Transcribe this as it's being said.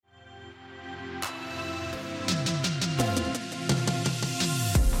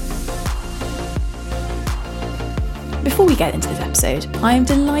we get into this episode, I am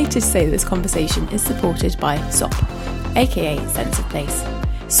delighted to say that this conversation is supported by SOP, aka Sense of Place.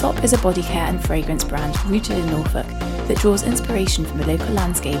 SOP is a body care and fragrance brand rooted in Norfolk that draws inspiration from the local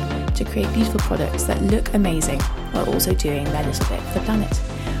landscape to create beautiful products that look amazing while also doing their little bit for the planet.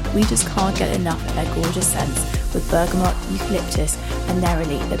 We just can't get enough of their gorgeous scents with bergamot, eucalyptus and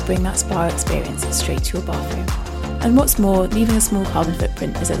neroli that bring that spa experience straight to your bathroom. And what's more, leaving a small carbon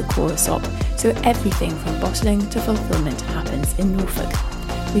footprint is at the core of SOP, so everything from bottling to fulfilment happens in Norfolk.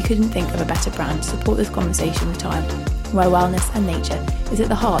 We couldn't think of a better brand to support this conversation with Thyme, where wellness and nature is at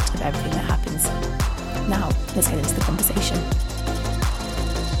the heart of everything that happens. Now, let's get into the conversation.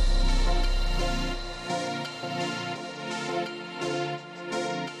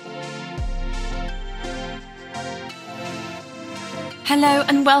 Hello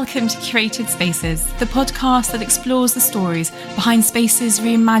and welcome to Curated Spaces, the podcast that explores the stories behind spaces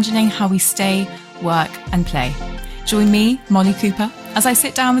reimagining how we stay, work and play. Join me, Molly Cooper, as I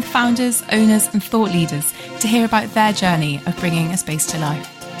sit down with founders, owners and thought leaders to hear about their journey of bringing a space to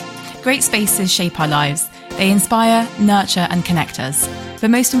life. Great spaces shape our lives. They inspire, nurture and connect us.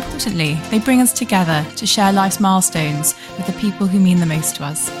 But most importantly, they bring us together to share life's milestones with the people who mean the most to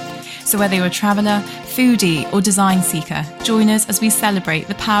us. So whether you're a traveller, foodie or design seeker, join us as we celebrate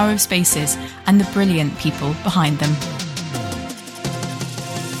the power of spaces and the brilliant people behind them.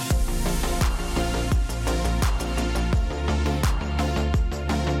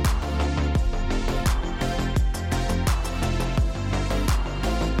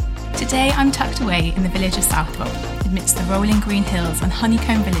 Today I'm tucked away in the village of Southwold, amidst the rolling green hills and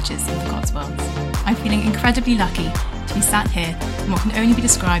honeycomb villages of the Cotswolds. I'm feeling incredibly lucky to be sat here in what can only be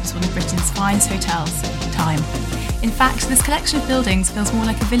described as one of Britain's finest hotels, Thyme. In fact, this collection of buildings feels more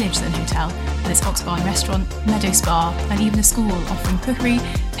like a village than a hotel, with its ox barn restaurant, meadow spa, and even a school offering cookery,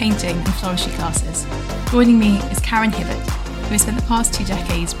 painting and floristry classes. Joining me is Karen Hibbert, who has spent the past 2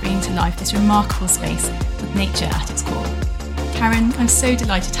 decades bringing to life this remarkable space with nature at its core. Karen, I'm so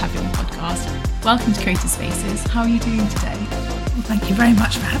delighted to have you on the podcast. Welcome to Creative Spaces. How are you doing today? Well, thank you very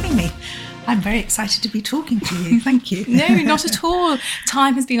much for having me. I'm very excited to be talking to you. Thank you. No, not at all.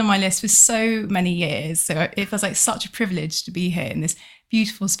 Thyme has been on my list for so many years, so it feels like such a privilege to be here in this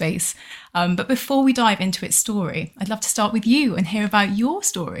beautiful space. But before we dive into its story, I'd love to start with you and hear about your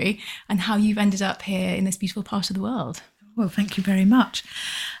story and how you've ended up here in this beautiful part of the world. Well, thank you very much.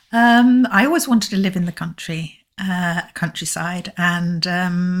 I always wanted to live in the countryside, and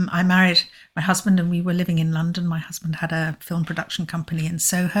I married my husband and we were living in London. My husband had a film production company in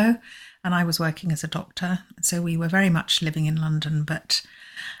Soho and I was working as a doctor, so we were very much living in London, but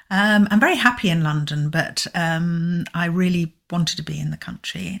I'm very happy in London, but I really wanted to be in the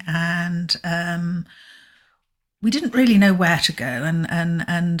country, and we didn't really know where to go,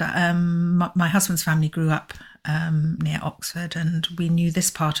 and my husband's family grew up near Oxford, and we knew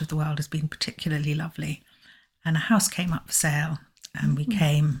this part of the world has been particularly lovely. And a house came up for sale, and we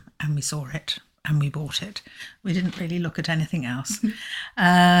came and we saw it and we bought it. We didn't really look at anything else.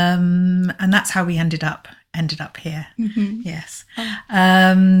 And that's how we ended up here. Mm-hmm. Yes.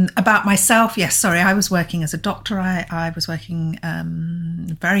 About myself, yes, sorry, I was working as a doctor. I was working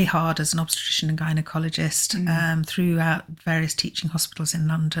very hard as an obstetrician and gynecologist throughout various teaching hospitals in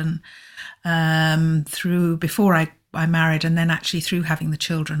London, before I married, and then actually through having the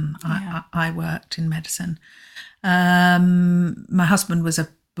children, I worked in medicine. My husband was a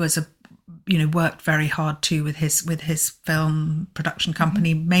worked very hard too with his film production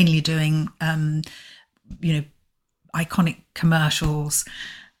company, mainly doing iconic commercials.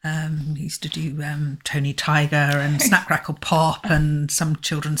 He used to do Tony Tiger and Snap Crackle Pop and some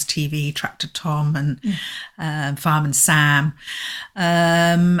children's TV, Tractor Tom and Fireman Sam.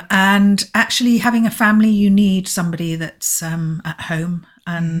 And actually having a family, you need somebody that's at home.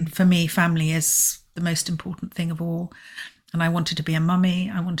 And for me, family is the most important thing of all. And I wanted to be a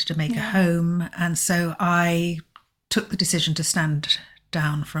mummy. I wanted to make a home. And so I took the decision to stand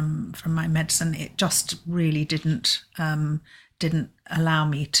down from my medicine. It just really didn't allow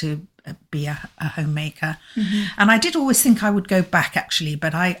me to be a homemaker. Mm-hmm. And I did always think I would go back, actually,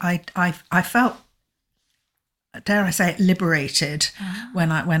 but I felt, dare I say it, liberated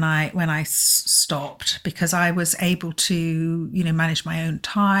when I stopped, because I was able to manage my own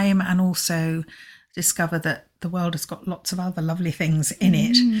time and also discover that the world has got lots of other lovely things in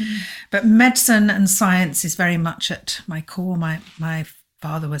it. But medicine and science is very much at my core. My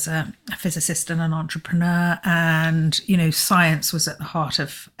father was a physicist and an entrepreneur, and science was at the heart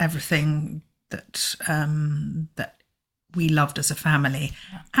of everything that we loved as a family.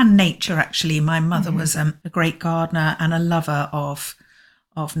 And nature, actually. My mother was a great gardener and a lover of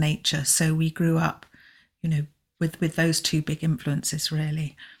nature, so we grew up with those two big influences,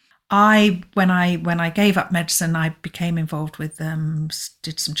 really. When I gave up medicine, I became involved with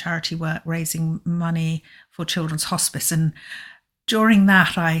did some charity work, raising money for Children's Hospice, and during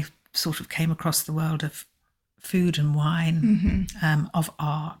that, I sort of came across the world of food and wine, of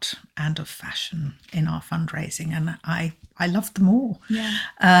art and of fashion in our fundraising, and I loved them all. Yeah.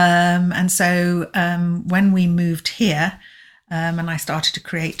 And so when we moved here, and I started to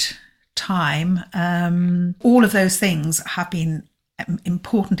create Thyme, all of those things have been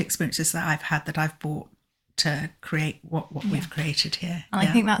important experiences that I've had, that I've brought to create what we've created here. And I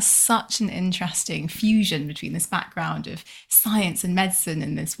think that's such an interesting fusion between this background of science and medicine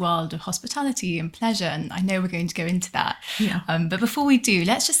and this world of hospitality and pleasure. And I know we're going to go into that. Yeah. But before we do,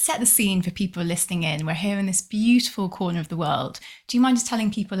 let's just set the scene for people listening in. We're here in this beautiful corner of the world. Do you mind just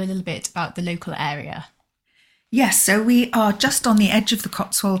telling people a little bit about the local area? Yes, so we are just on the edge of the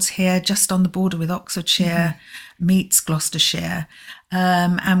Cotswolds here, just on the border with Oxfordshire, meets Gloucestershire,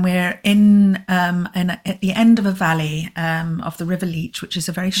 and we're in at the end of a valley of the River Leach, which is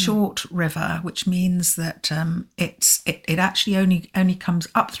a very short river, which means that it actually only comes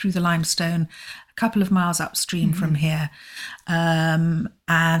up through the limestone a couple of miles upstream from here, and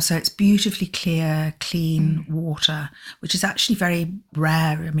so it's beautifully clear, clean water, which is actually very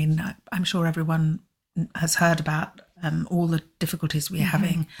rare. I mean, I'm sure everyone has heard about all the difficulties we're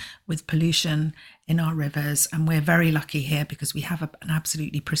having with pollution in our rivers, and we're very lucky here because we have an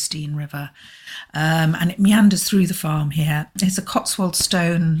absolutely pristine river, and it meanders through the farm here. It's a Cotswold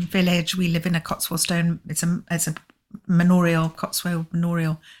stone village. We live in a Cotswold stone. It's a Cotswold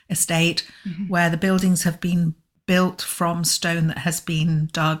manorial estate, where the buildings have been built from stone that has been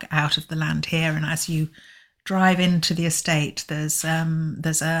dug out of the land here. And as you drive into the estate, there's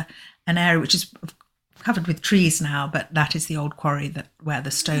an area which is covered with trees now, but that is the old quarry where the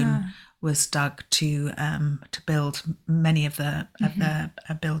stone was dug to build many of the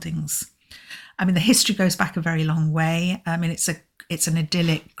buildings. I mean, the history goes back a very long way. I mean, it's an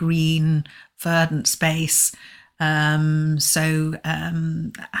idyllic, green, verdant space. The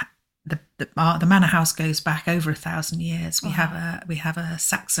manor house goes back over 1,000 years. Wow. We have a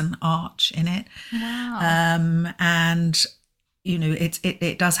Saxon arch in it. Wow. And you know,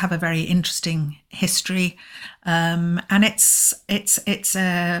 it does have a very interesting history, and it's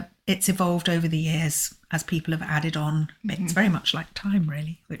evolved over the years as people have added on. It's very much like Thyme,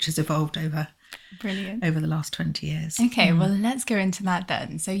 really, which has evolved over the last 20 years. Okay, well, let's go into that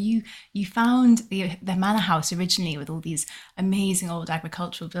then. So you found the manor house originally with all these amazing old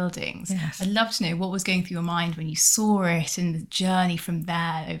agricultural buildings. Yes. I'd love to know what was going through your mind when you saw it and the journey from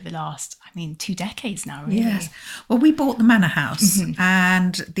there over the last, 2 decades now, really. Yes. Well, we bought the manor house,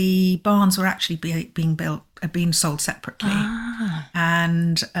 and the barns were actually being sold separately.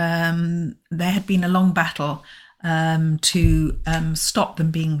 And there had been a long battle to stop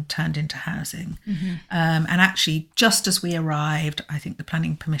them being turned into housing. And actually, just as we arrived, I think the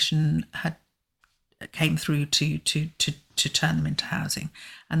planning permission came through to turn them into housing.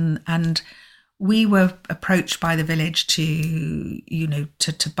 And we were approached by the village to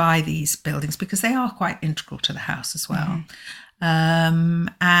buy these buildings because they are quite integral to the house as well.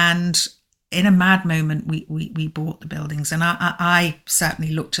 And in a mad moment, we bought the buildings, and I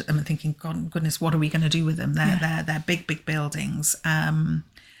certainly looked at them and thinking, God, goodness, what are we going to do with them? They're big buildings. I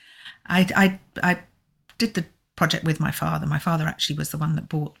did the project with my father. My father actually was the one that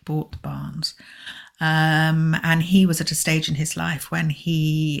bought the barns, and he was at a stage in his life when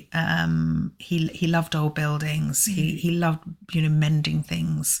he loved old buildings. He loved mending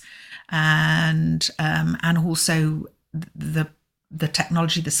things, and also the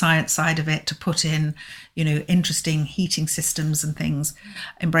technology, the science side of it, to put in, interesting heating systems and things,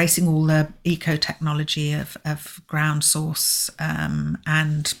 embracing all the eco technology of ground source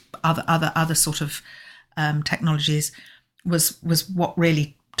and other sort of technologies was what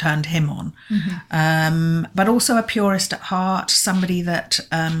really turned him on. But also a purist at heart, somebody that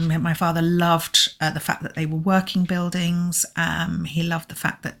my father loved the fact that they were working buildings. He loved the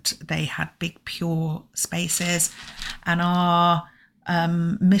fact that they had big, pure spaces, and our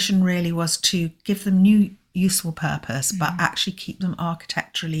mission really was to give them new useful purpose, but actually keep them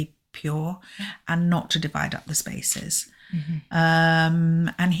architecturally pure and not to divide up the spaces.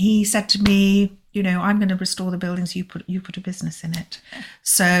 And he said to me, I'm going to restore the buildings, you put a business in it.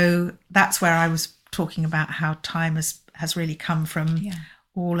 So that's where I was talking about how Thyme has really come from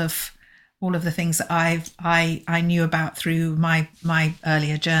all of the things that I knew about through my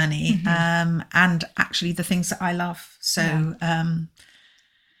earlier journey, and actually the things that I love. So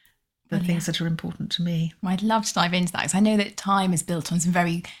the things that are important to me. Well, I'd love to dive into that, because I know that Thyme is built on some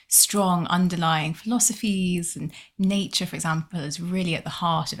very strong underlying philosophies, and nature, for example, is really at the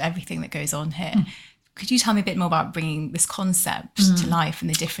heart of everything that goes on here. Could you tell me a bit more about bringing this concept to life and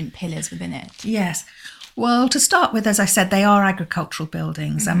the different pillars within it? Yes. Well, to start with, as I said, they are agricultural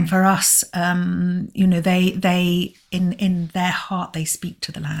buildings, and for us, they in their heart they speak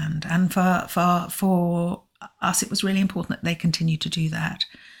to the land, and for us, it was really important that they continue to do that.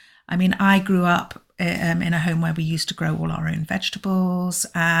 I mean, I grew up in a home where we used to grow all our own vegetables,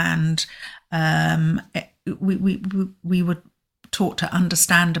 and we were taught to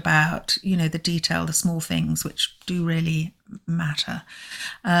understand about, the detail, the small things which do really matter.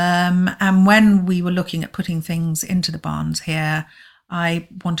 And when we were looking at putting things into the barns here, I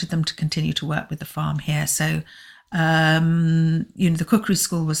wanted them to continue to work with the farm here. So, the cookery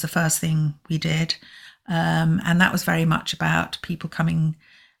school was the first thing we did. And that was very much about people coming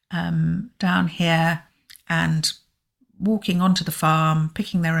down here and walking onto the farm,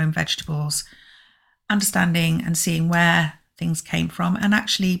 picking their own vegetables, understanding and seeing where things came from, and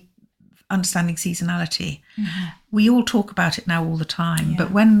actually understanding seasonality. We all talk about it now all the time,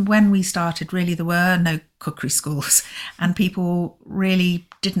 but when we started, really there were no cookery schools, and people really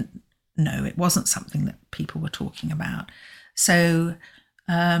didn't know. It wasn't something that people were talking about. So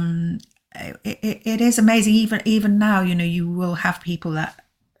it is amazing. Even now, you will have people that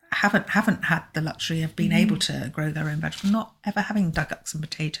haven't had the luxury of being able to grow their own vegetables, not ever having dug up some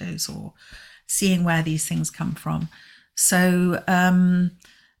potatoes or seeing where these things come from. So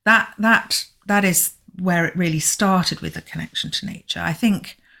that is where it really started, with a connection to nature. I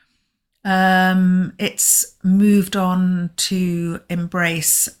think it's moved on to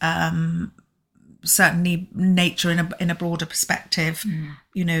embrace certainly nature in a broader perspective.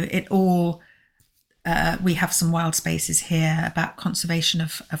 It all. We have some wild spaces here. About conservation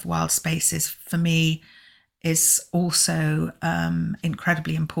of wild spaces, for me, is also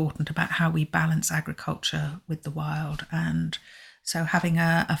incredibly important, about how we balance agriculture with the wild. And so having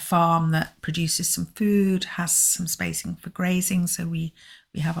a farm that produces some food, has some spacing for grazing. So we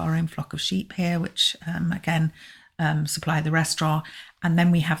have our own flock of sheep here, which again supply the restaurant. And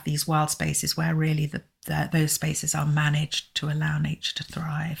then we have these wild spaces where really those spaces are managed to allow nature to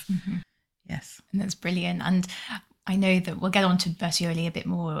thrive. Yes. And that's brilliant. And I know that we'll get on to Bertioli a bit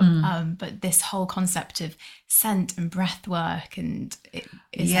more, but this whole concept of scent and breath work, and it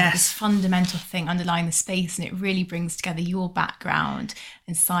is like this fundamental thing underlying the space, and it really brings together your background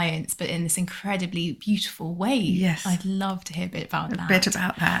and science, but in this incredibly beautiful way. Yes. I'd love to hear a bit about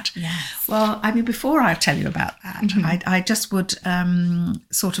that. Yes. Well, I mean, before I tell you about that, I just would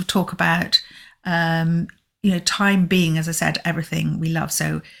sort of talk about, Thyme being, as I said, everything we love.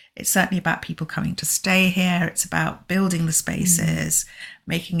 So it's certainly about people coming to stay here. It's about building the spaces,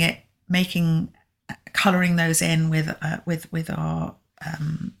 colouring those in with our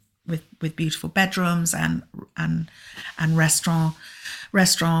with beautiful bedrooms and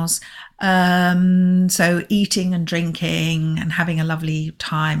restaurants. So eating and drinking and having a lovely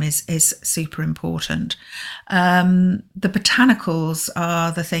time is super important. The botanicals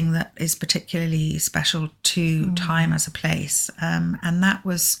are the thing that is particularly special to Thyme as a place, and that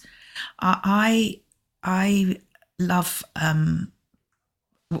was I love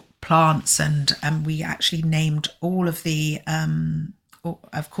plants, and we actually named all of the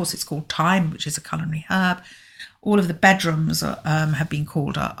of course it's called thyme, which is a culinary herb. All of the bedrooms have been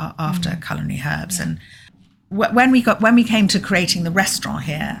called after culinary herbs. And when we came to creating the restaurant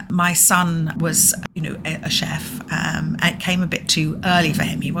here, my son was a chef. It came a bit too early for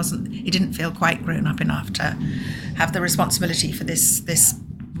him. He didn't feel quite grown up enough to have the responsibility for this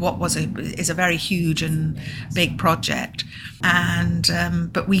what is a very huge and big project.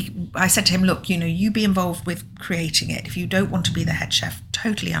 And but I said to him, look, you be involved with creating it. If you don't want to be the head chef,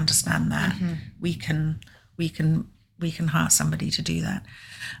 totally understand that. We can hire somebody to do that.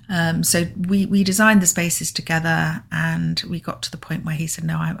 So we designed the spaces together, and we got to the point where he said,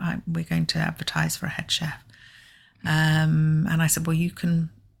 no, we're going to advertise for a head chef. And I said, well, you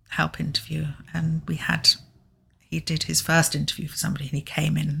can help interview. And he did his first interview for somebody, and he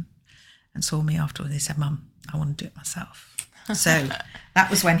came in and saw me afterwards. He said, Mum, I want to do it myself. So that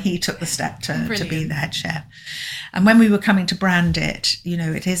was when he took the step to be the head chef. And when we were coming to brand it,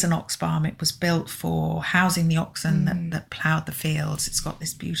 it is an ox farm. It was built for housing the oxen that ploughed the fields. It's got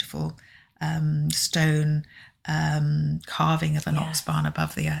this beautiful stone carving of an ox barn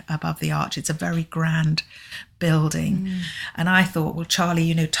above the arch. It's a very grand building. And I thought, well,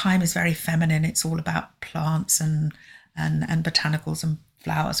 Charlie, Thyme is very feminine. It's all about plants and botanicals and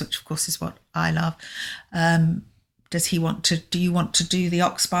flowers, which of course is what I love. do you want to do the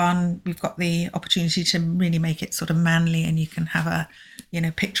oxbarn? We've got the opportunity to really make it sort of manly, and you can have a,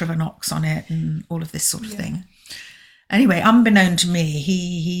 picture of an ox on it and all of this sort of thing. Anyway, unbeknown to me,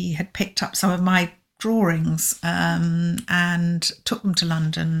 he had picked up some of my drawings and took them to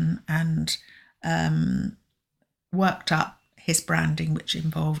London and worked up his branding, which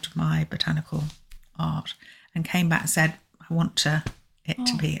involved my botanical art, and came back and said, I want it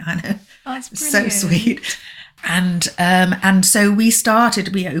to be, I know, that's so sweet. And so we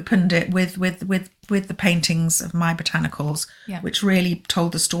opened it with the paintings of my botanicals, which really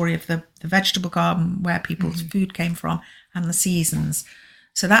told the story of the vegetable garden, where people's food came from, and the seasons.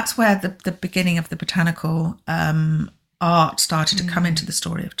 So that's where the beginning of the botanical art started to come into the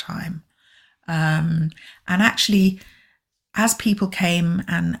story of Thyme. And actually, as people came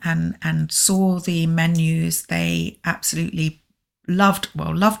and saw the menus, they absolutely loved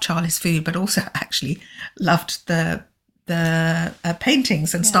Charlie's food, but also actually loved the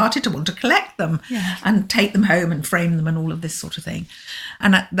paintings and started to want to collect them and take them home and frame them and all of this sort of thing.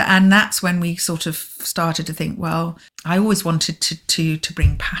 And that's when we sort of started to think, well, I always wanted to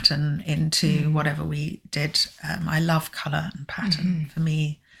bring pattern into whatever we did. I love colour and pattern. For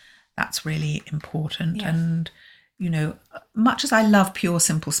me, that's really important. And much as I love pure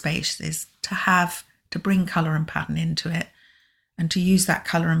simple spaces, to bring colour and pattern into it, and to use that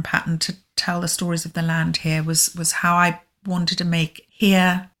colour and pattern to tell the stories of the land here was how I wanted to make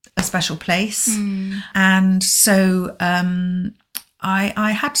here a special place. And so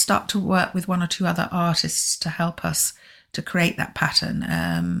I had to start to work with one or two other artists to help us to create that pattern,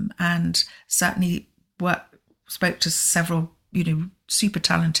 and certainly spoke to several super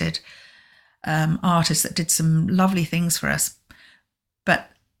talented artists that did some lovely things for us, but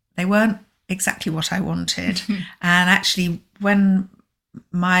they weren't exactly what I wanted. And actually, when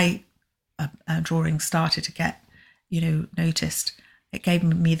my drawings started to get noticed, it gave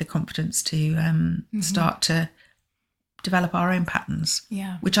me the confidence to start to develop our own patterns,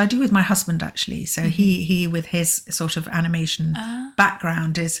 which I do with my husband actually. So he with his sort of animation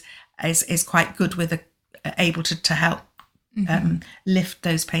background is quite good with able to help lift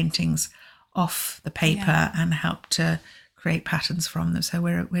those paintings off the paper and help to create patterns from them. So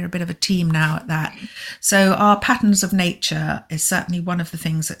we're a bit of a team now at that. So our patterns of nature is certainly one of the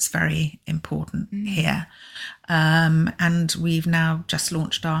things that's very important here. And we've now just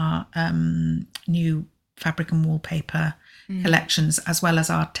launched our new fabric and wallpaper collections, as well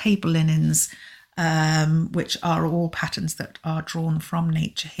as our table linens, which are all patterns that are drawn from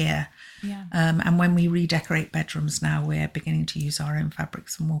nature here. And when we redecorate bedrooms now, we're beginning to use our own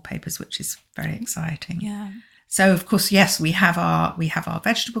fabrics and wallpapers, which is very exciting. So of course, yes, we have our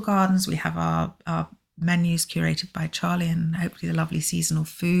vegetable gardens, we have our menus curated by Charlie, and hopefully the lovely seasonal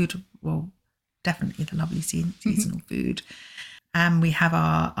food. Well, definitely the lovely seasonal food. And we have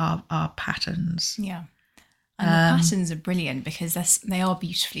our patterns. And the patterns are brilliant because they are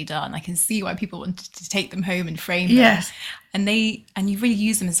beautifully done. I can see why people wanted to take them home and frame them. Yes. And you really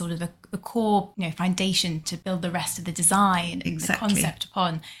use them as sort of a core, foundation to build the rest of the design and the concept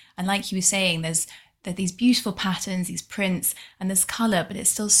upon. And like you were saying, there's these beautiful patterns, these prints, and there's colour, but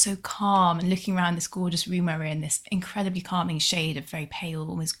it's still so calm. And looking around this gorgeous room we're in, this incredibly calming shade of very pale,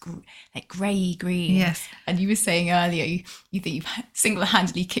 almost like grey green. Yes. And you were saying earlier, you think you've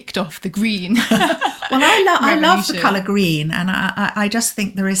single-handedly kicked off the green. Well, I love the colour green, and I just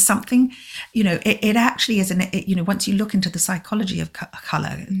think there is something, it actually is, once you look into the psychology of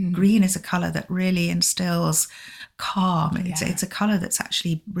colour, green is a colour that really instills calm. It's a colour that's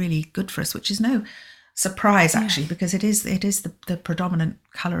actually really good for us, which is no surprise actually, because it is the predominant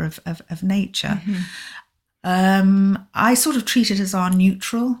colour of nature. I sort of treat it as our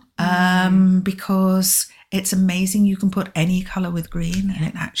neutral, because it's amazing. You can put any colour with green and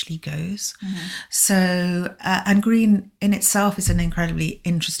it actually goes. So, and green in itself is an incredibly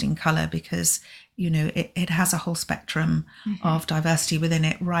interesting colour because, it has a whole spectrum of diversity within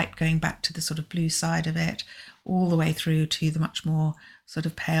it, right going back to the sort of blue side of it, all the way through to the much more sort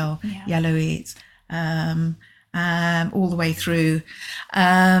of pale yellowy, all the way through.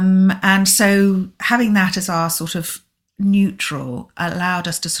 And so having that as our sort of neutral allowed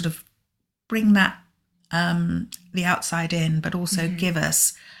us to sort of bring that the outside in, but also give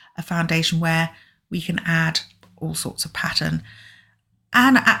us a foundation where we can add all sorts of pattern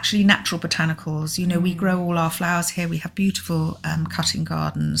and actually natural botanicals. We grow all our flowers here. We have beautiful cutting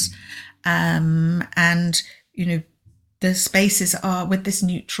gardens, and the spaces are with this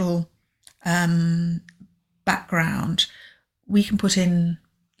neutral background. We can put in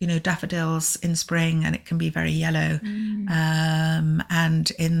daffodils in spring and it can be very yellow,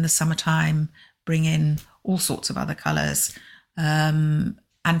 and in the summertime bring in all sorts of other colours, and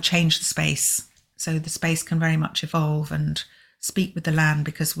change the space. So the space can very much evolve and speak with the land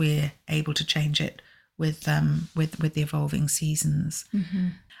because we're able to change it with the evolving seasons.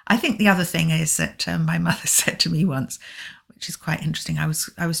 I think the other thing is that my mother said to me once, which is quite interesting. I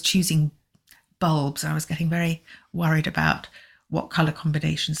was choosing bulbs. I was getting very worried about what colour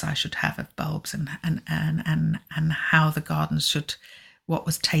combinations I should have of bulbs and how the gardens should, what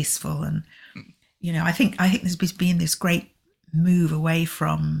was tasteful. And I think there's been this great move away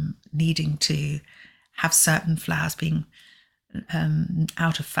from needing to have certain flowers being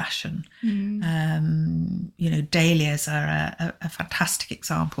out of fashion. Dahlias are a fantastic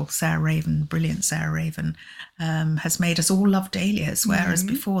example. Brilliant Sarah Raven, has made us all love dahlias, whereas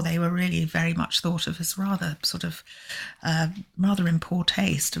before they were really very much thought of as rather sort of rather in poor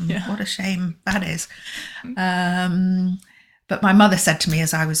taste, and what a shame that is. But my mother said to me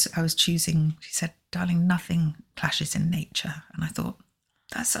as I was choosing, she said, "Darling, nothing clashes in nature." And I thought,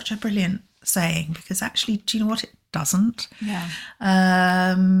 that's such a brilliant saying, because actually, do you know what, it doesn't.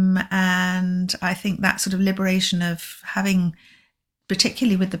 And I think that sort of liberation of having,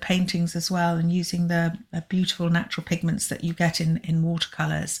 particularly with the paintings as well, and using the beautiful natural pigments that you get in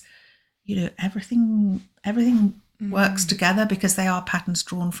watercolors, everything works together because they are patterns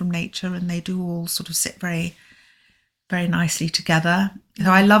drawn from nature, and they do all sort of sit very, very nicely together.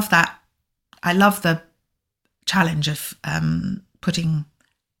 So I love that. I love the challenge of putting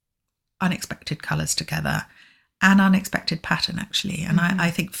unexpected colours together, an unexpected pattern, actually. And I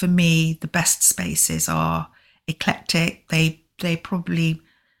think for me, the best spaces are eclectic. They probably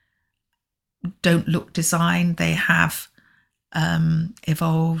don't look designed. They have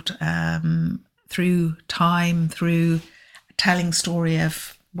evolved through time, through telling story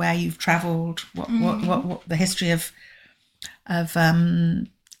of where you've travelled, what the history of the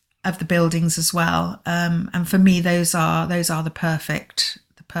buildings as well. And for me, those are the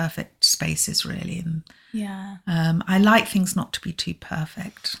perfect spaces, really. And I like things not to be too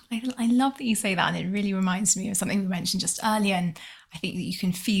perfect. I love that you say that, and it really reminds me of something we mentioned just earlier. And I think that you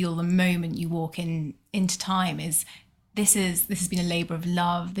can feel the moment you walk into Thyme is this has been a labour of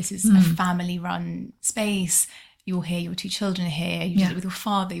love. This is a family run space. You're here, your two children are here, you did it with your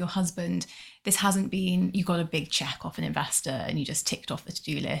father, your husband. This hasn't been, you got a big check off an investor and you just ticked off the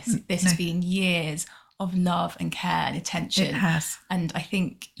to-do list. This has been years of love and care and attention. It has. And I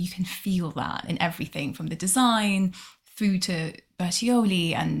think you can feel that in everything from the design through to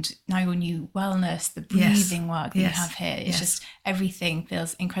Bertioli and now your new wellness, the breathing work that you have here. It's just everything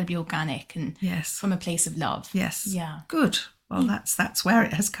feels incredibly organic and from a place of love. Yes. Yeah. Good. Well, that's where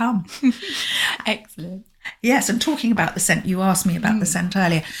it has come. Excellent. Yes, and talking about the scent, you asked me about the scent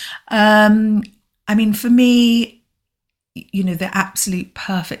earlier. I mean, for me, the absolute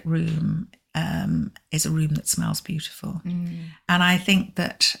perfect room is a room that smells beautiful. And I think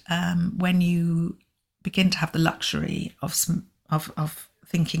that when you begin to have the luxury of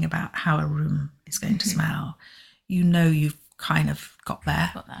thinking about how a room is going to smell, you've kind of got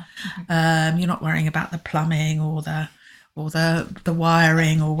there. You're not worrying about the plumbing or the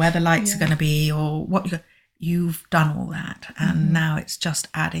wiring or where the lights are going to be or what you've done all that, and now it's just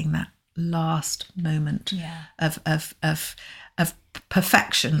adding that last moment of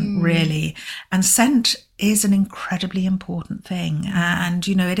perfection, really. And scent is an incredibly important thing, and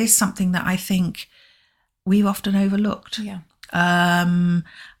it is something that I think we've often overlooked.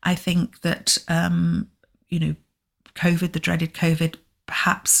 I think that COVID, the dreaded COVID,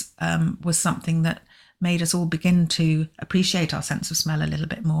 perhaps was something that made us all begin to appreciate our sense of smell a little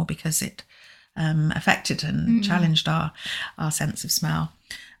bit more, because it affected and challenged our sense of smell.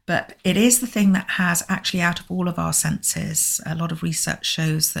 But it is the thing that has actually, out of all of our senses, a lot of research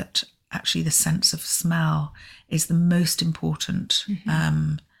shows that actually the sense of smell is the most important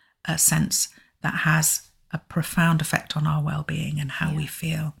sense that has a profound effect on our well-being and how we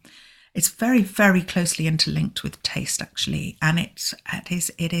feel. It's very, very closely interlinked with taste, actually, and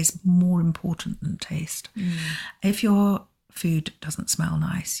it is more important than taste. If your food doesn't smell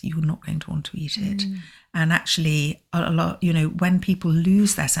nice, you're not going to want to eat it. And actually, a lot, when people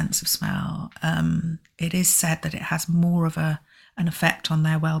lose their sense of smell, it is said that it has more of an effect on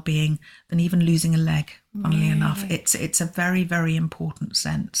their well-being than even losing a leg. Funnily enough, it's a very, very important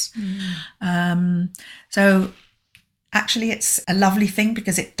sense. So. Actually, it's a lovely thing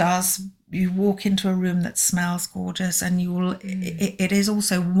because you walk into a room that smells gorgeous, and you will, it is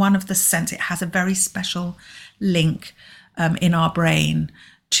also one of the scents, it has a very special link in our brain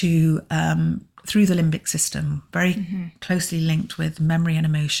to, through the limbic system, very closely linked with memory and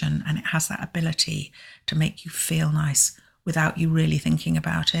emotion, and it has that ability to make you feel nice without you really thinking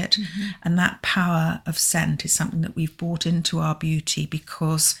about it. And that power of scent is something that we've brought into our beauty,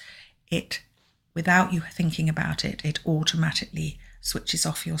 because it, without you thinking about it, it automatically switches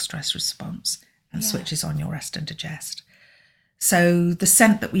off your stress response and switches on your rest and digest. So the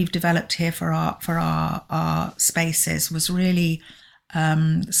scent that we've developed here for our spaces was really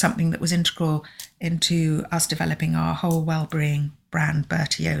something that was integral into us developing our whole well-being brand,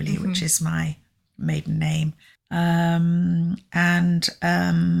 Bertioli, which is my maiden name.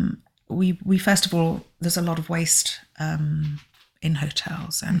 We first of all, there's a lot of waste in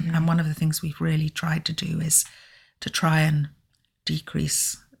hotels, and one of the things we've really tried to do is to try and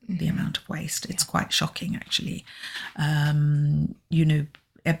decrease the amount of waste. It's quite shocking, actually.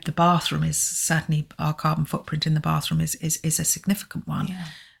 The bathroom is certainly, our carbon footprint in the bathroom is a significant one.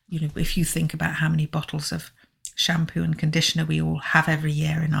 If you think about how many bottles of shampoo and conditioner we all have every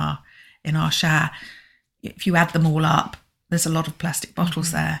year in our shower, if you add them all up, there's a lot of plastic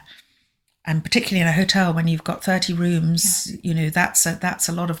bottles there. And particularly in a hotel, when you've got 30 rooms, that's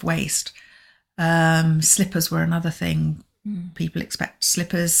a lot of waste. Slippers were another thing. People expect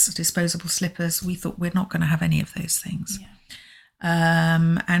slippers, disposable slippers. We thought we're not going to have any of those things.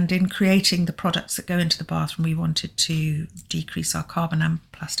 And in creating the products that go into the bathroom, we wanted to decrease our carbon and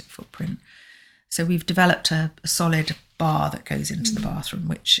plastic footprint. So we've developed a solid bar that goes into the bathroom,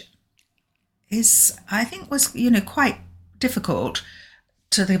 which is, I think, was quite difficult,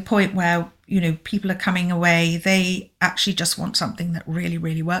 to the point where people are coming away, they actually just want something that really,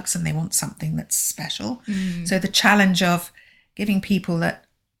 really works, and they want something that's special. So the challenge of giving people that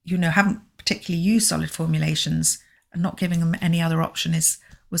haven't particularly used solid formulations and not giving them any other option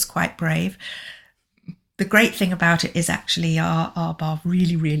was quite brave. The great thing about it is actually our bar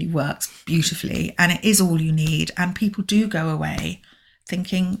really, really works beautifully, and it is all you need. And people do go away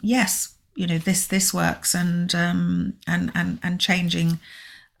thinking, yes, this works, and changing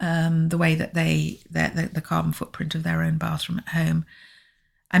the way that the carbon footprint of their own bathroom at home.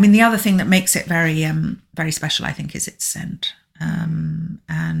 I mean, the other thing that makes it very very special, I think, is its scent.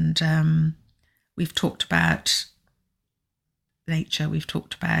 We've talked about nature. We've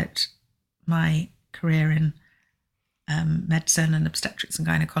talked about my career in medicine and obstetrics and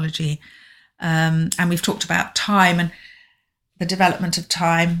gynecology, and we've talked about Thyme and the development of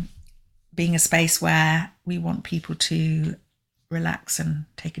Thyme being a space where we want people to relax and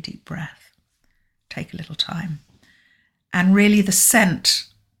take a deep breath, take a little time. And really the scent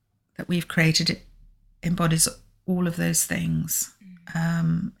that we've created, it embodies all of those things.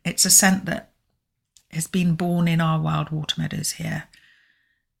 It's a scent that has been born in our wild water meadows here.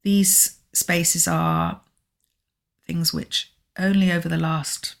 These spaces are things which only over the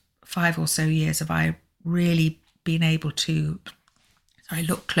last 5 or so years have I really been able to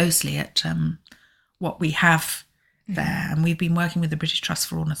look closely at what we have there. And we've been working with the British Trust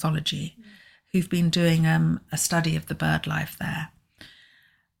for Ornithology, who've been doing a study of the bird life there.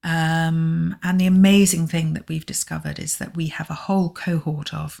 And the amazing thing that we've discovered is that we have a whole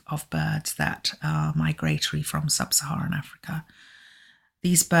cohort of birds that are migratory from sub-Saharan Africa.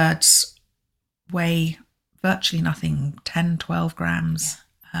 These birds weigh virtually nothing, 10, 12 grams.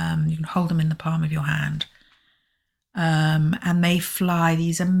 You can hold them in the palm of your hand. And they fly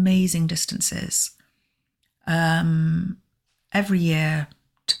these amazing distances every year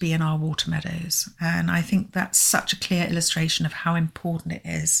to be in our water meadows. And I think that's such a clear illustration of how important it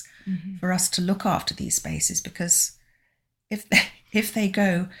is for us to look after these spaces, because if they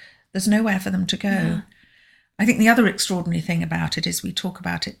go, there's nowhere for them to go. I think the other extraordinary thing about it is we talk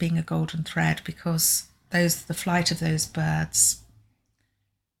about it being a golden thread, because the flight of those birds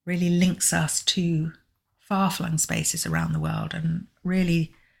really links us to far-flung spaces around the world, and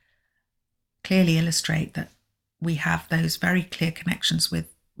really clearly illustrate that we have those very clear connections with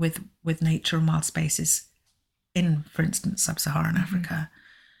nature and wild spaces in, for instance, sub-Saharan Africa.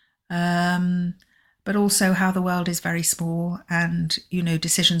 But also how the world is very small, and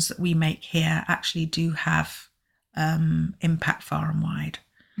decisions that we make here actually do have impact far and wide.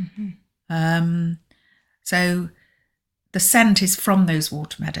 So the scent is from those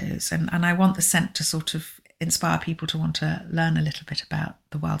water meadows, and I want the scent to sort of inspire people to want to learn a little bit about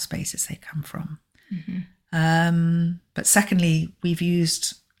the wild spaces they come from. But secondly, we've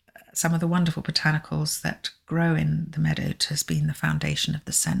used some of the wonderful botanicals that grow in the meadow has been the foundation of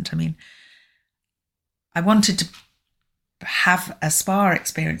the scent. I mean, I wanted to have a spa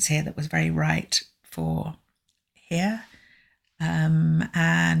experience here that was very right for here.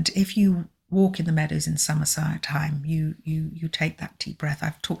 And if you walk in the meadows in summertime, you take that deep breath.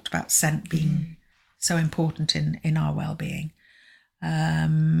 I've talked about scent being so important in our well-being.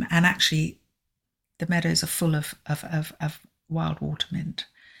 And actually, the meadows are full of wild water mint,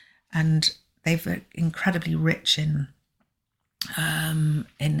 and they're incredibly rich in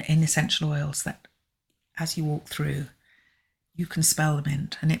essential oils that, as you walk through, you can smell the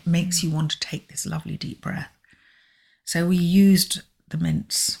mint, and it makes you want to take this lovely deep breath. So we used the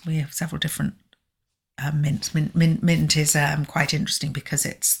mints. We have several different mints. Mint is quite interesting because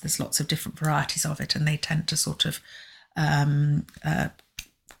there's lots of different varieties of it, and they tend to sort of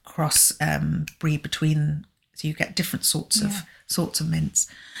cross breed between, so you get different sorts of mints.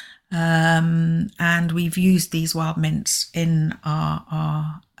 And we've used these wild mints in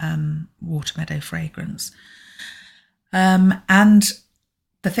our water meadow fragrance. And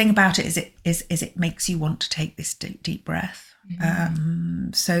the thing about it is it makes you want to take this deep breath.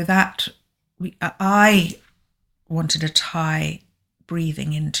 So that I wanted to tie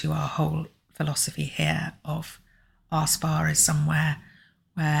breathing into our whole philosophy here of our spa is somewhere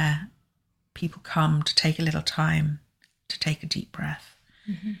where people come to take a little time to take a deep breath.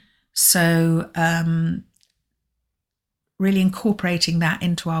 So really incorporating that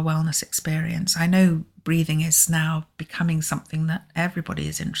into our wellness experience. I know breathing is now becoming something that everybody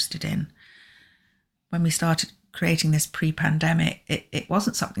is interested in. When we started creating this pre-pandemic, it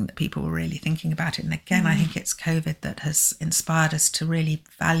wasn't something that people were really thinking about it. And again, I think it's COVID that has inspired us to really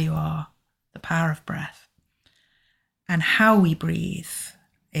value the power of breath. And how we breathe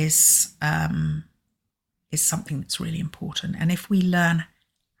is something that's really important. And if we learn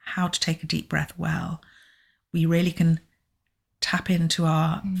how to take a deep breath well, we really can tap into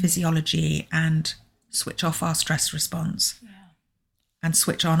our physiology and switch off our stress response and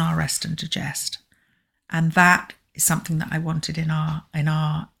switch on our rest and digest. And that is something that I wanted in our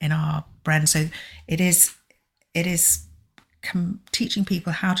brand. So it is teaching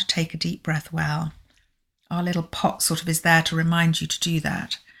people how to take a deep breath well. Our little pot sort of is there to remind you to do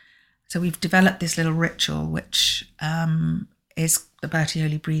that. So we've developed this little ritual, which is the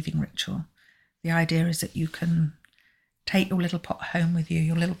Bertioli breathing ritual. The idea is that you can take your little pot home with you,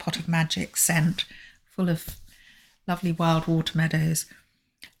 your little pot of magic scent full of lovely wild water meadows.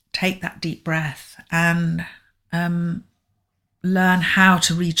 Take that deep breath and learn how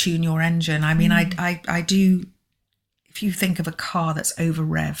to retune your engine. I mean, I do, if you think of a car that's over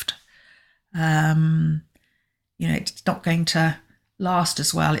revved, it's not going to last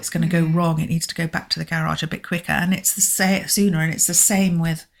as well. It's going to go wrong. It needs to go back to the garage a bit quicker. And it's the sooner. And it's the same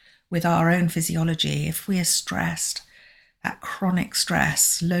with our own physiology. If we are stressed, that chronic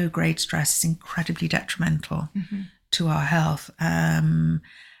stress, low grade stress is incredibly detrimental to our health. And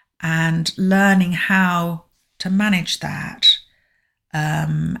learning how to manage that,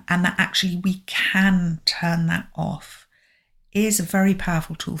 and that actually we can turn that off, is a very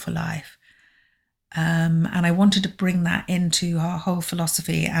powerful tool for life. And I wanted to bring that into our whole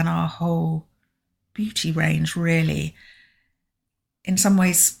philosophy and our whole beauty range, really. In some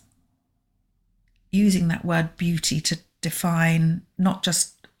ways, using that word beauty to define not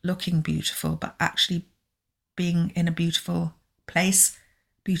just looking beautiful, but actually being in a beautiful place,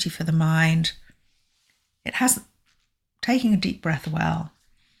 beauty for the mind. It has taking a deep breath well,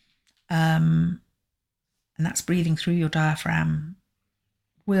 and that's breathing through your diaphragm,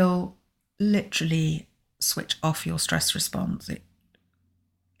 will literally switch off your stress response.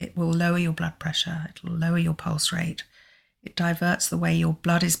 It will lower your blood pressure. It will lower your pulse rate. It diverts the way your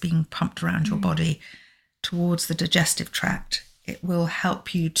blood is being pumped around your body towards the digestive tract. It will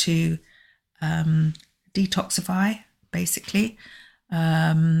help you to detoxify, basically.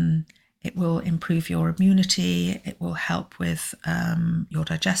 It will improve your immunity. It will help with your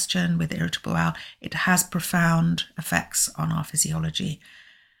digestion, with irritable bowel. It has profound effects on our physiology.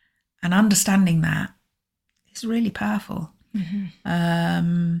 And understanding that is really powerful.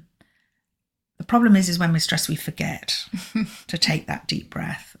 The problem is when we're stressed, we forget to take that deep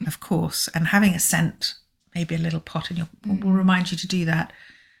breath, of course. And having a scent, maybe a little pot in your will remind you to do that.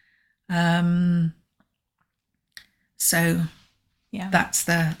 So that's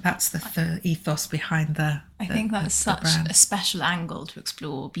the ethos behind I think that's such a special angle to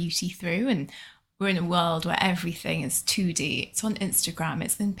explore beauty through. And we're in a world where everything is 2D. It's on Instagram,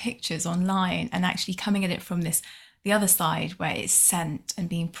 it's in pictures online, and actually coming at it from the other side where it's scent and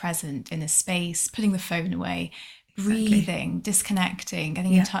being present in a space, putting the phone away, breathing, disconnecting,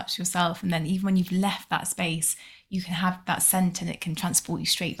 getting in touch with yourself. And then even when you've left that space, you can have that scent and it can transport you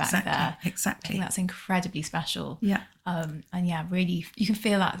straight back there. Exactly. I think that's incredibly special. And really, you can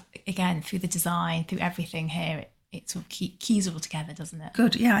feel that again through the design, through everything here. It sort of keys all together, doesn't it?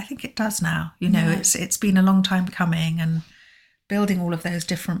 Good. Yeah, I think it does now. It's been a long time coming, and building all of those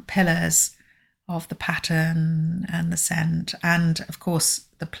different pillars the pattern and the scent, and of course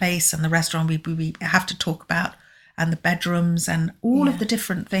the place and the restaurant we have to talk about, and the bedrooms and all of the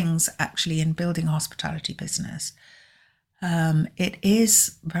different things actually in building a hospitality business. It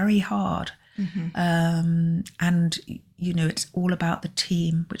is very hard. And it's all about the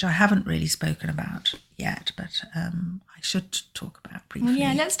team, which I haven't really spoken about yet, but I should talk about briefly. Well,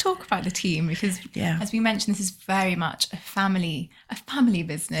 yeah, let's talk about the team, because as we mentioned, this is very much a family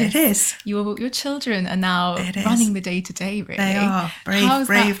business. It is. Your children are now running the day-to-day, really. They are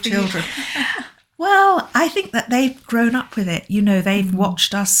brave children. Well, I think that they've grown up with it. They've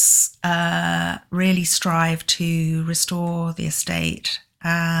watched us really strive to restore the estate.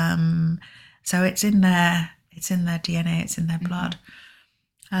 So it's in their DNA, it's in their blood.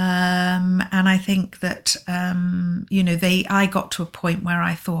 And I think that, I got to a point where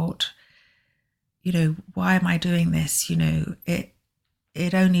I thought, why am I doing this?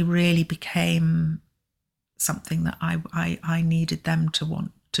 It only really became something that I needed them to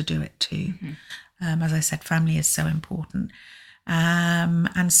want to do it too. As I said, family is so important.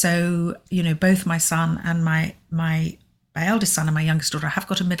 And so, both my son and my eldest son and my youngest daughter, I have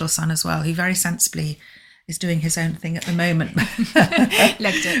got a middle son as well, who very sensibly is doing his own thing at the moment.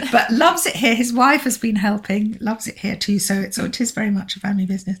 Loved it. But loves it here. His wife has been helping, loves it here too. So it is very much a family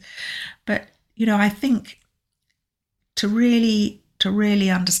business. But, I think to really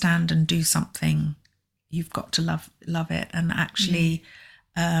understand and do something, you've got to love it. And actually,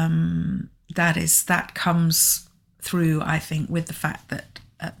 that comes through, I think, with the fact that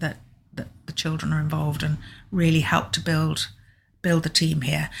the children are involved and really help to build the team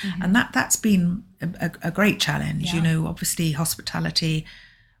here. And that's been a great challenge. Obviously hospitality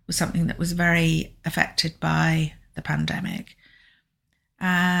was something that was very affected by the pandemic,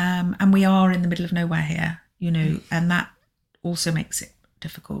 and we are in the middle of nowhere here, and that also makes it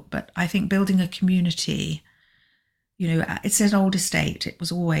difficult. But I think building a community, it's an old estate. It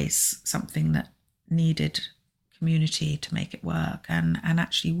was always something that needed community to make it work, and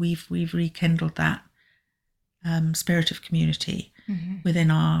actually we've rekindled that spirit of community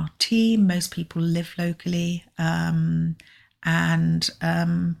within our team. Most people live locally, and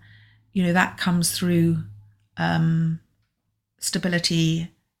that comes through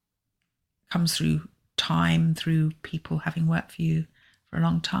stability, comes through time, through people having worked for you for a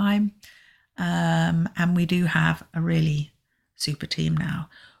long time, and we do have a really super team now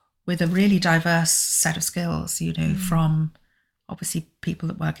with a really diverse set of skills, from obviously people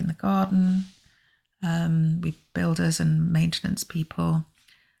that work in the garden, we builders and maintenance people,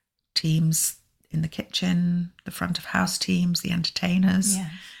 teams in the kitchen, the front of house teams, the entertainers,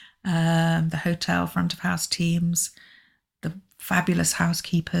 the hotel front of house teams, the fabulous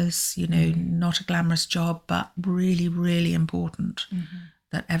housekeepers, not a glamorous job, but really, really important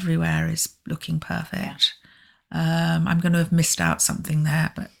that everywhere is looking perfect. I'm going to have missed out something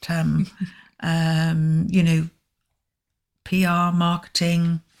there, but, PR,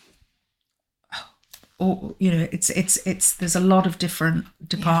 marketing, or, it's there's a lot of different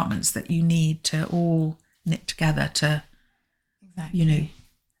departments that you need to all knit together to,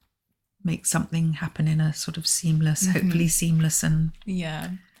 make something happen in a sort of seamless, hopefully seamless and... Yeah.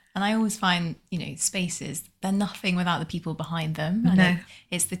 And I always find, spaces, they're nothing without the people behind them. And No.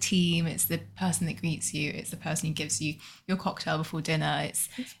 It's the team, it's the person that greets you, it's the person who gives you your cocktail before dinner. It's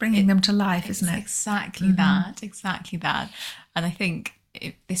bringing them to life, isn't it? Exactly that. And I think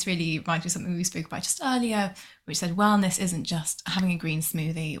this really reminds me of something we spoke about just earlier, which said wellness isn't just having a green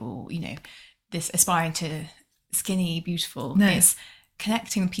smoothie or, this aspiring to skinny, beautiful. No. It's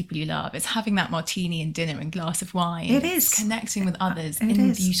connecting with people you love. It's having that martini and dinner and glass of wine. It is. It's connecting with others in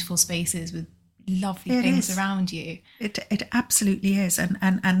beautiful spaces with lovely things around you. It absolutely is. And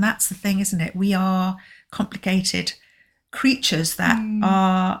that's the thing, isn't it? We are complicated creatures that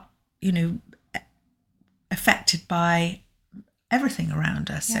are, affected by everything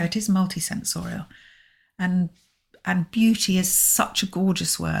around us. So it is multisensorial. And beauty is such a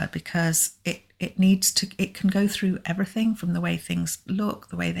gorgeous word because it can go through everything, from the way things look,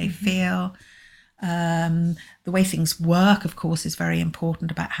 the way they feel, the way things work, of course, is very important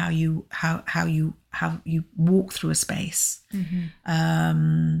about how you walk through a space,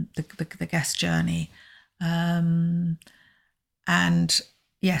 the guest journey, and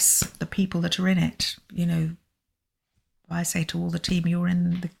yes, the people that are in it. I say to all the team, you're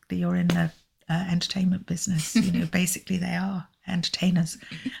in the entertainment business. Basically they are entertainers.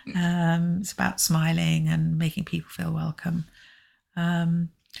 It's about smiling and making people feel welcome, and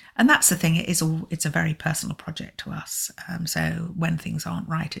that's the thing. It's a very personal project to us. So when things aren't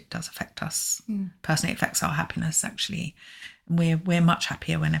right, it does affect us personally. It affects our happiness. Actually, we're much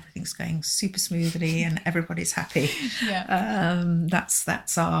happier when everything's going super smoothly and everybody's happy.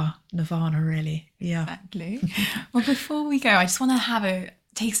 That's our nirvana, really. Exactly. Well, before we go, I just want to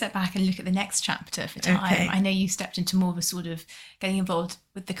take a step back and look at the next chapter for Thyme. Okay. I know you stepped into more of a sort of getting involved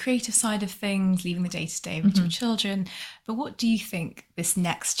with the creative side of things, leaving the day-to-day with your children. But what do you think this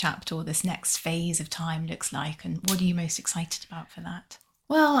next chapter or this next phase of Thyme looks like, and what are you most excited about for that?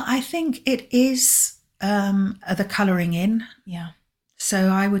 Well, I think it is the colouring in. Yeah. So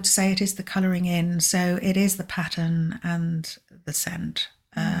I would say it is the colouring in. So it is the pattern and the scent.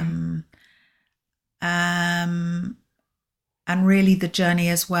 And really the journey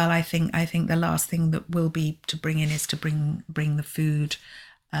as well. I think the last thing that will be to bring in is to bring the food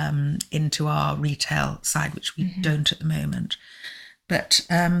into our retail side, which we don't at the moment. But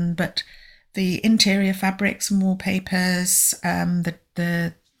the interior fabrics and wallpapers,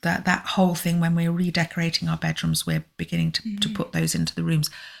 that whole thing, when we're redecorating our bedrooms, we're beginning to put those into the rooms.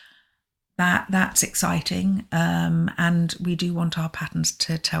 That's exciting, and we do want our patterns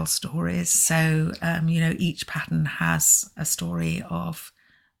to tell stories. So each pattern has a story of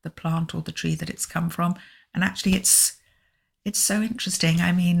the plant or the tree that it's come from, and actually it's so interesting.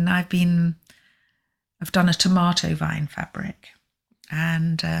 I mean, I've done a tomato vine fabric,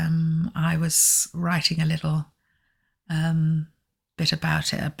 and I was writing a little bit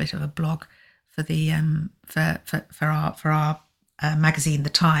about it, a bit of a blog for the for our magazine, The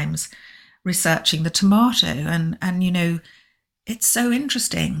Times, researching the tomato, and it's so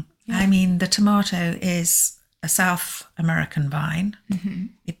interesting. I mean, the tomato is a South American vine.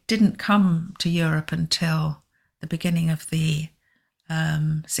 It didn't come to Europe until the beginning of the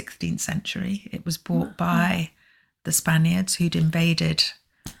 16th century. It was brought by the Spaniards who'd invaded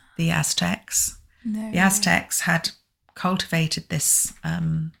the Aztecs. The Aztecs had cultivated this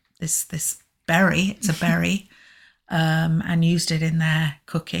berry. It's a berry, and used it in their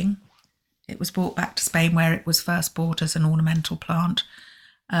cooking. It was brought back to Spain, where it was first bought as an ornamental plant,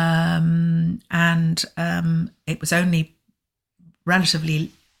 and it was only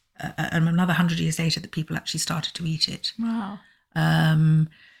relatively another 100 years later that people actually started to eat it. Wow. And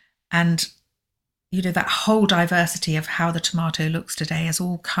that whole diversity of how the tomato looks today has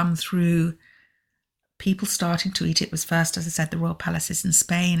all come through people starting to eat it. It was first, as I said, the royal palaces in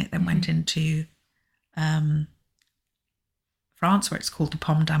Spain. It then went into France, where it's called the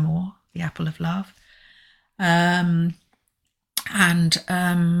pomme d'amour, the apple of love. And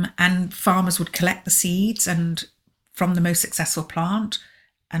farmers would collect the seeds and from the most successful plant.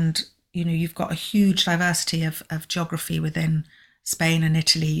 And, you've got a huge diversity of geography within Spain and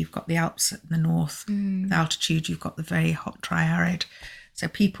Italy. You've got the Alps in the north, the altitude, you've got the very hot, dry, arid. So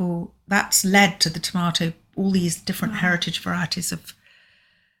that's led to the tomato, all these different heritage varieties of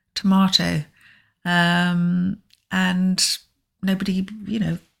tomato. And nobody,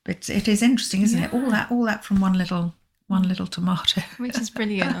 it is interesting, isn't it? All that from one little tomato. Which is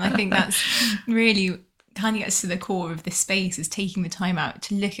brilliant. And I think that's really kind of gets to the core of this space, is taking the time out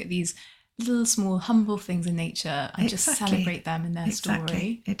to look at these little small humble things in nature and just celebrate them in their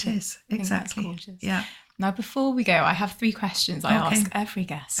story. It is. Exactly. That's gorgeous. Yeah. Now, before we go, I have 3 questions I ask every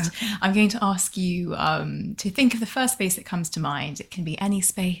guest. Okay. I'm going to ask you to think of the first space that comes to mind. It can be any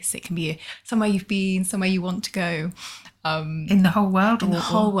space. It can be somewhere you've been, somewhere you want to go. In the whole world? In the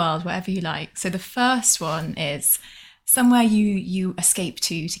whole world, wherever you like. So the first one is somewhere you escape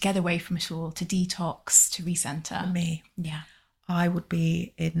to get away from it all, to detox, to recenter. For me? Yeah. I would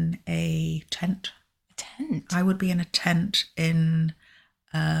be in a tent. A tent? I would be in a tent in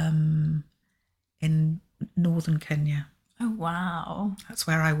northern Kenya. Oh, wow. That's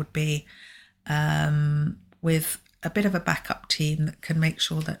where I would be, with a bit of a backup team that can make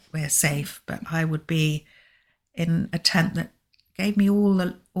sure that we're safe. But I would be in a tent that gave me all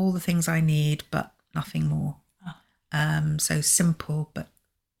the things I need, but nothing more. Oh. So simple, but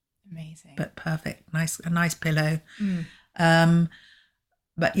amazing, but perfect. A nice pillow.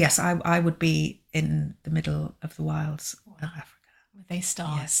 But yes, I would be in the middle of the wilds of Africa. With those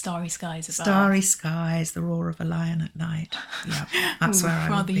starry skies above. Starry skies, the roar of a lion at night. Yeah, that's where I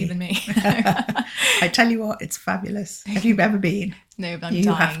would be. Rather you than me. I tell you what, it's fabulous. Have you ever been? No, but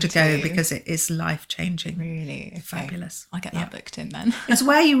you have to go because it is life-changing. Really? It's fabulous. I'll get that booked in then. It's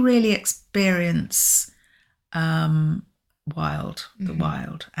where you really experience the wild.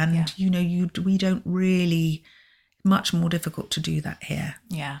 And, we don't really... much more difficult to do that here.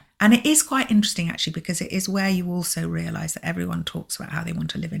 Yeah. And it is quite interesting, actually, because it is where you also realise that everyone talks about how they want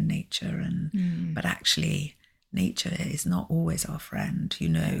to live in nature, but actually nature is not always our friend.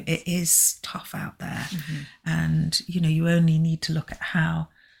 It is tough out there. And, you only need to look at how,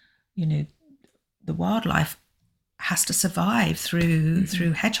 the wildlife has to survive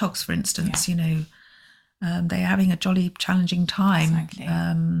through hedgehogs, for instance. They're having a jolly challenging time. Exactly.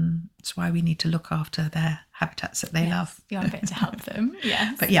 That's why we need to look after their habitats that they love. You are a bit to help them.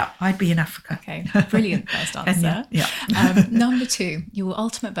 Yes. But yeah, I'd be in Africa. Okay, brilliant first answer. Number 2, your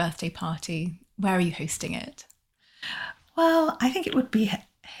ultimate birthday party. Where are you hosting it? Well, I think it would be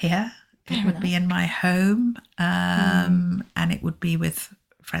here. It would be in my home, and it would be with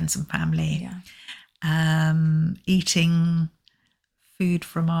friends and family. Eating food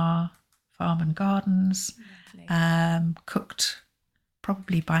from our farm and gardens, cooked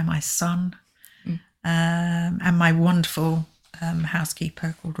probably by my son, and my wonderful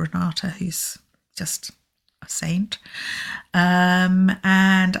housekeeper called Renata, who's just a saint.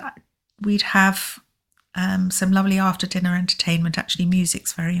 And we'd have some lovely after dinner entertainment. Actually,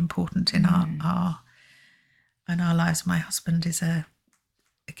 music's very important in our lives. My husband is a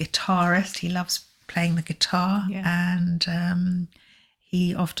guitarist. He loves playing the guitar, and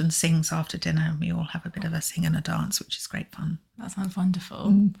he often sings after dinner, and we all have a bit of a sing and a dance, which is great fun. That sounds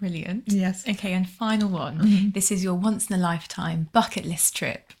wonderful. Brilliant. Yes. Okay, and final one. This is your once in a lifetime bucket list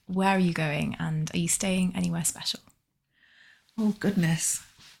trip. Where are you going, and are you staying anywhere special? Oh goodness.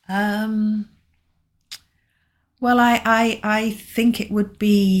 Well, I think it would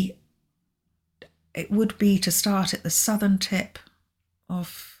be to start at the southern tip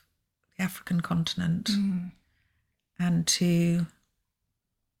of the African continent and to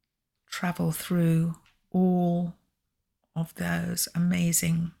travel through all of those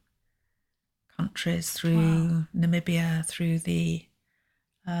amazing countries, through Namibia, through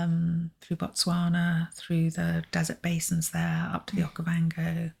Botswana, through the desert basins there, up to the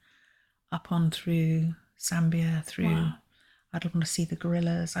Okavango, up on through Zambia, through. I'd want to see the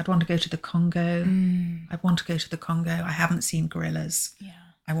gorillas. I'd want to go to the Congo. I'd want to go to the Congo. I haven't seen gorillas.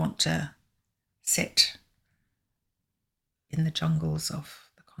 I want to sit in the jungles of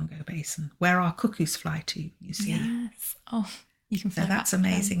the Congo Basin, where our cuckoos fly to, you see. Yes. Oh, you can fly. So that's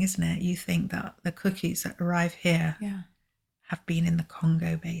amazing, isn't it? You think that the cuckoos that arrive here have been in the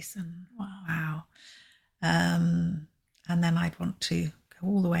Congo Basin. Wow. And then I'd want to go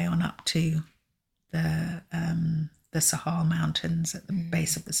all the way on up to the Sahara Mountains at the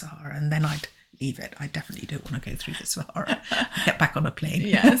base of the Sahara, and then I'd leave it. I definitely don't want to go through the Sahara. Get back on a plane.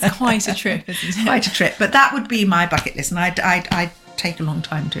 Yeah, it's quite a trip, isn't it? Quite a trip, but that would be my bucket list, and I'd take a long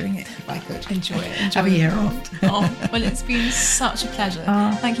time doing it if I could. Enjoy it. Have a year off. Well, it's been such a pleasure.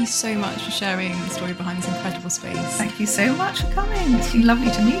 Thank you so much for sharing the story behind this incredible space. Thank you so much for coming. It's been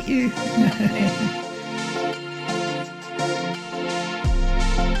lovely to meet you.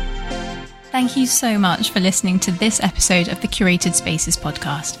 Thank you so much for listening to this episode of the Curated Spaces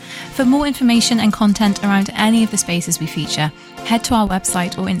podcast. For more information and content around any of the spaces we feature, head to our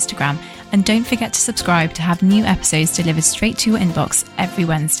website or Instagram, and don't forget to subscribe to have new episodes delivered straight to your inbox every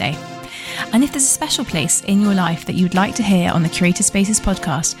Wednesday. And if there's a special place in your life that you'd like to hear on the Curated Spaces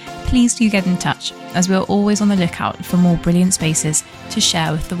podcast, please do get in touch, as we're always on the lookout for more brilliant spaces to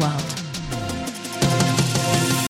share with the world.